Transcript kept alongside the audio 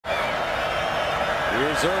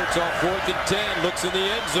Here's Ertz on 4th and 10. Looks in the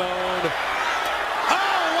end zone.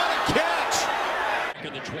 Oh, what a catch!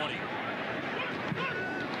 In the 20.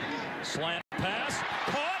 Slant pass.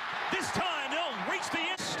 Caught. This time they'll reach the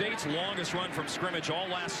end. State's longest run from scrimmage all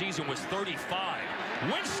last season was 35.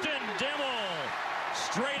 Winston Dimel.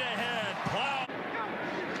 Straight ahead. Plow.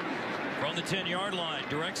 From the 10-yard line.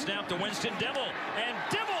 Direct snap to Winston Dimel. And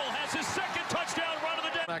Dimel has his second touchdown run of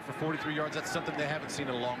the day. Back for 43 yards. That's something they haven't seen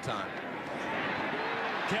in a long time.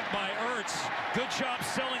 Kept by Ertz. Good job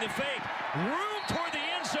selling the fake. Room toward the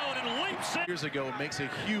end zone and leaps in. Years ago, makes a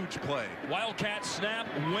huge play. Wildcat snap.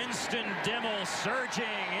 Winston Dimel surging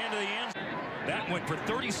into the end zone. That went for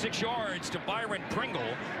 36 yards to Byron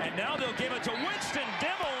Pringle. And now they'll give it to Winston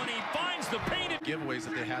Dimel, and he finds the painted Giveaways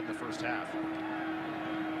that they had in the first half.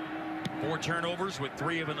 4 turnovers with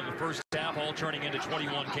 3 of them in the first half, all turning into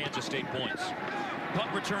 21 Kansas State points.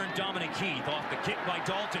 Punt return, Dominic Heath off the kick by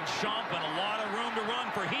Dalton Schomp, and a lot of room to run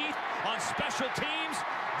for Heath on special teams.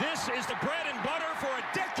 This is the bread and butter for a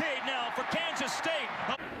decade now for Kansas State.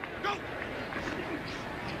 Go!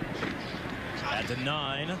 At the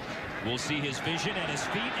 9, we'll see his vision and his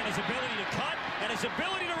feet and his ability to cut and his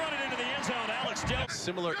ability to run it into the end zone. Alex Del.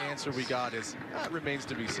 Similar answer we got is remains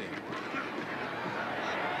to be seen.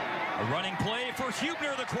 A running play for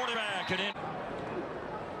Hubner, the quarterback, and in.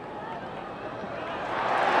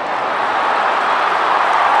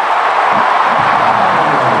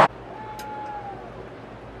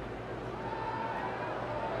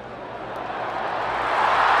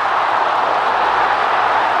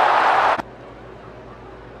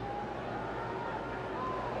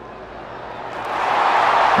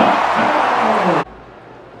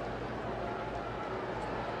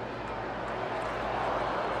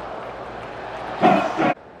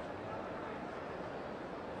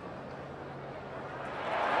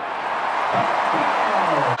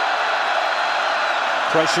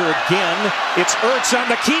 Pressure again. It's Ertz on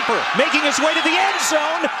the keeper, making his way to the end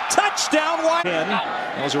zone. Touchdown.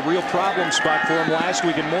 That was a real problem spot for him last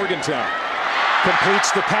week in Morgantown.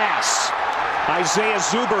 Completes the pass. Isaiah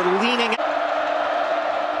Zuber leaning.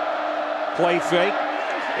 Play fake.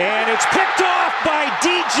 And it's picked off by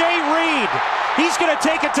DJ Reed. He's going to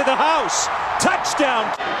take it to the house.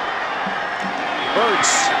 Touchdown.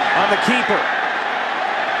 Ertz on the keeper.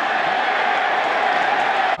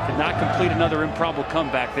 Could not complete another improbable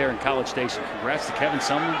comeback there in College Station. Congrats to Kevin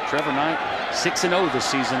Sumlin, Trevor Knight, 6-0 this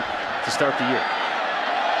season to start the year.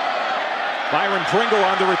 Byron Pringle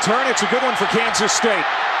on the return. It's a good one for Kansas State.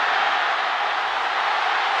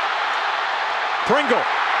 Pringle.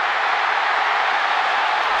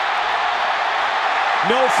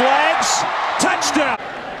 No flags. Touchdown.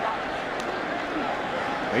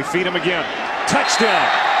 They feed him again. Touchdown.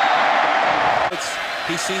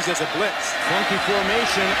 He sees as a blitz. Funky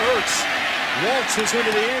formation. Ertz waltzes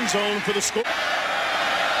into the end zone for the score.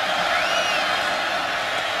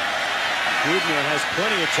 Hubner has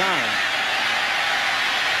plenty of time,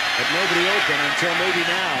 but nobody open until maybe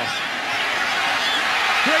now.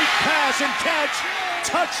 Great pass and catch.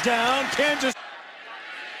 Touchdown, Kansas.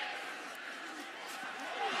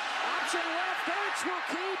 Option left. Ertz will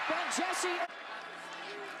keep, and Jesse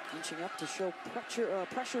inching up to show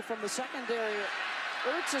pressure from the secondary.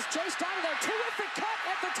 Ertz is chased down to there. Terrific cut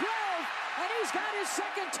at the 12, and he's got his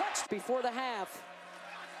second touch before the half.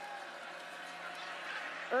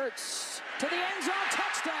 Ertz to the end zone,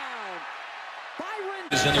 touchdown. Byron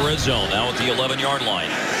is in the red zone now at the 11-yard line.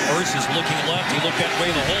 Ertz is looking left. He looked that way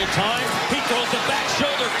the whole time. He throws the back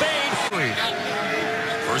shoulder fade.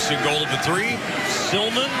 First and goal at the 3.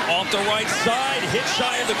 Silman off the right side, hit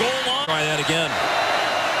shy of the goal line. Try that again.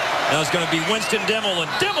 Now it's going to be Winston Dimel, and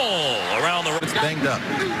Dimel around the... It's banged up.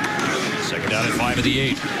 Second down at 5 of the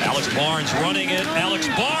 8. Alex Barnes running it. Alex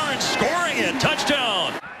Barnes scoring it.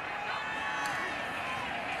 Touchdown.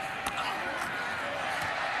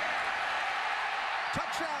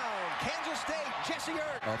 Touchdown, Kansas State, Jesse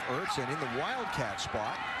Ertz. Of Ertz and in the Wildcat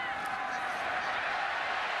spot.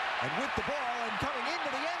 And with the ball and coming into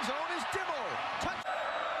the end zone is Dimel. Touchdown.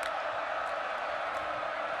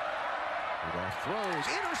 Rudolph throws,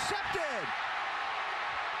 intercepted.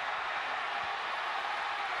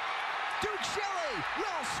 Duke Shelley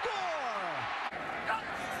will score.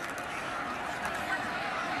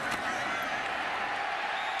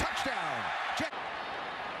 Touchdown.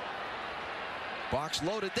 Box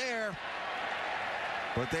loaded there.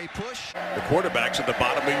 But they push. The quarterback's at the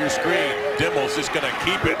bottom of your screen. Dimmel's just going to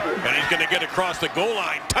keep it, and he's going to get across the goal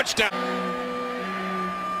line. Touchdown.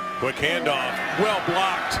 Quick handoff. Well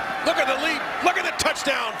blocked. Look at the lead. Look at the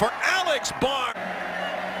touchdown for Alex Barnes.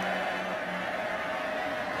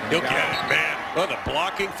 He'll get it, man. Oh, the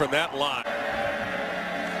blocking from that line.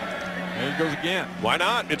 There he goes again. Why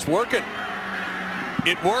not? It's working.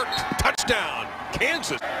 It worked. Touchdown,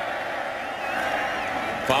 Kansas.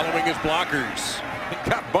 Following his blockers. He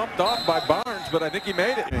got bumped off by Barnes, but I think he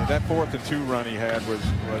made it. That 4th and 2 run he had was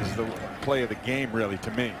the play of the game, really,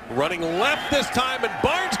 to me. Running left this time, and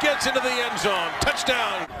Barnes gets into the end zone.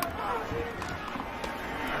 Touchdown.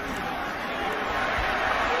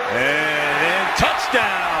 And then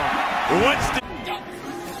touchdown. Winston.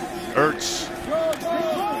 Ertz.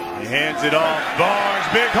 He hands it off. Barnes,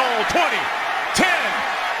 big hole. 20, 10.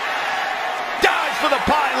 Dives for the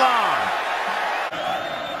pylon.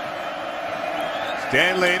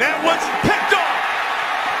 Stanley, that one's picked off.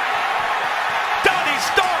 Donnie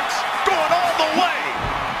Starks going all the way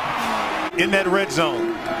in that red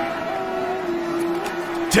zone.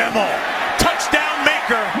 Demo, touchdown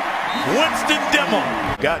maker, Winston Demo.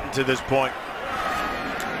 Gotten to this point.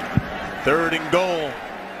 3rd and goal.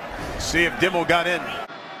 See if Demo got in.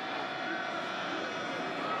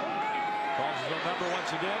 Calls his own number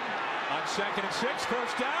once again. On 2nd and 6,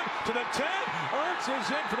 first down to the 10. Ertz is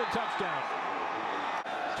in for the touchdown.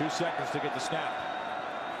 2 seconds to get the snap.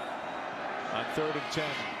 On 3rd and 10,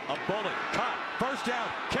 a bullet, caught, first down,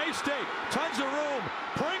 K-State, tons of room,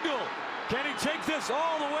 Pringle, can he take this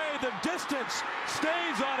all the way? The distance,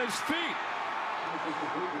 stays on his feet.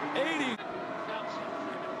 80.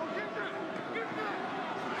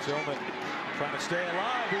 Tillman trying to stay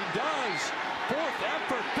alive, he does. 4th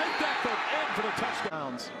effort, 5th effort, in for the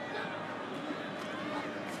touchdowns.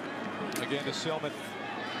 Again to Tillman,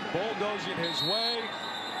 bulldozing his way.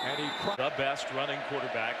 And the best running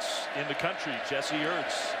quarterbacks in the country. Jesse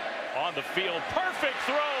Ertz on the field. Perfect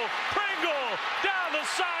throw. Pringle down the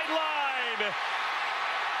sideline.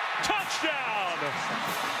 Touchdown.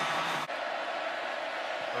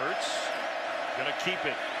 Ertz gonna keep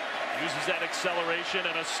it. Uses that acceleration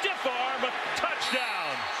and a stiff arm.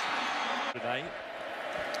 Touchdown. Tonight.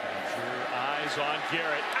 Your eyes on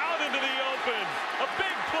Garrett. Out into the open. A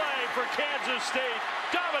big play for Kansas State.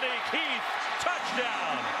 Dominique Heath.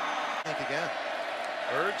 Touchdown. Think again.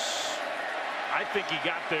 Ertz, I think he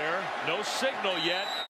got there. No signal yet.